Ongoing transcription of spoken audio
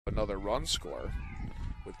Another run score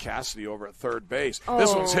with Cassidy over at third base.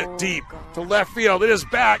 This one's hit deep to left field. It is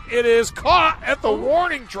back. It is caught at the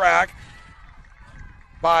warning track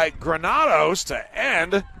by Granados to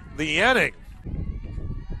end the inning.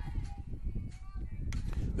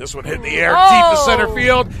 This one hit in the air deep to center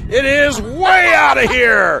field. It is way out of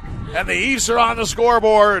here. And the Ephs are on the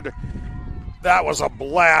scoreboard. That was a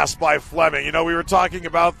blast by Fleming. You know, we were talking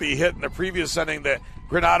about the hit in the previous inning that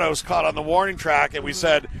Granados caught on the warning track, and we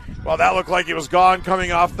said, well, that looked like it was gone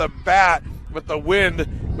coming off the bat with the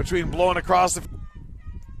wind between blowing across the.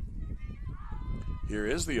 Here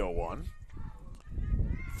is the 0-1.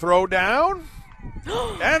 Throw down,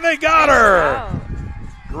 and they got her. Wow.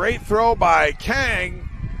 Great throw by Kang,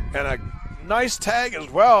 and a nice tag as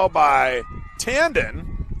well by Tandon.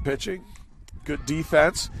 Pitching, good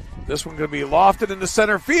defense. This one going to be lofted into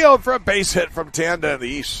center field for a base hit from Tandon.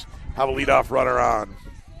 The Ephs have a leadoff runner on.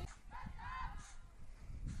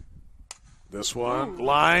 This one,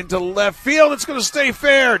 line to left field. It's going to stay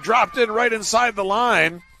fair. Dropped in right inside the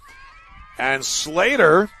line. And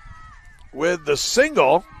Slater with the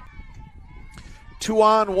single. 2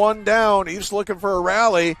 on, 1 down. Ephs looking for a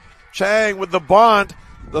rally. Chang with the bunt.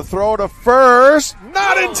 The throw to first.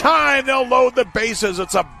 Not in time. They'll load the bases.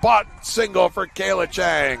 It's a butt single for Kayla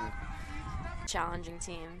Chang. Challenging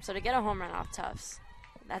team. So to get a home run off Tufts,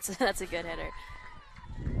 that's a good hitter.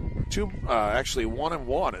 Actually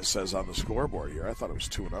 1-1 it says on the scoreboard here. I thought it was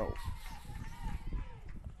 2-0.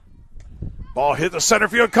 Ball hit the center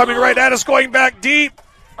field, coming right at us, going back deep.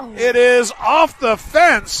 It is off the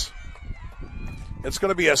fence. It's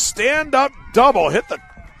going to be a stand-up double. Hit the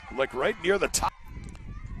right near the top.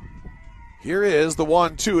 Here is the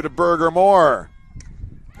 1-2 to Burger Moore.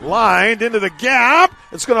 Lined into the gap.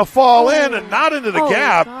 It's going to fall in and not into the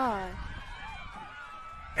gap. God.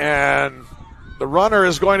 And the runner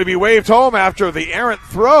is going to be waved home after the errant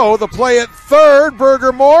throw. The play at third.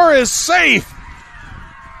 Burger Moore is safe.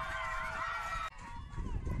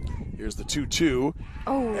 Here's the 2-2.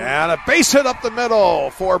 And a base hit up the middle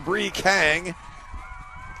for Bree Kang.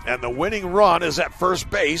 And the winning run is at first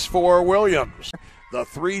base for Williams. The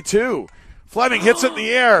 3-2. Fleming hits it in the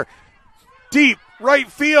air. Deep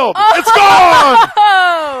right field. It's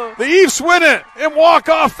gone! The Ephs win it in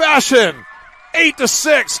walk-off fashion.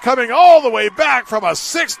 8-6, coming all the way back from a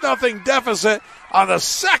 6-0 deficit on the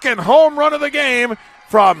second home run of the game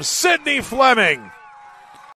from Sidney Fleming.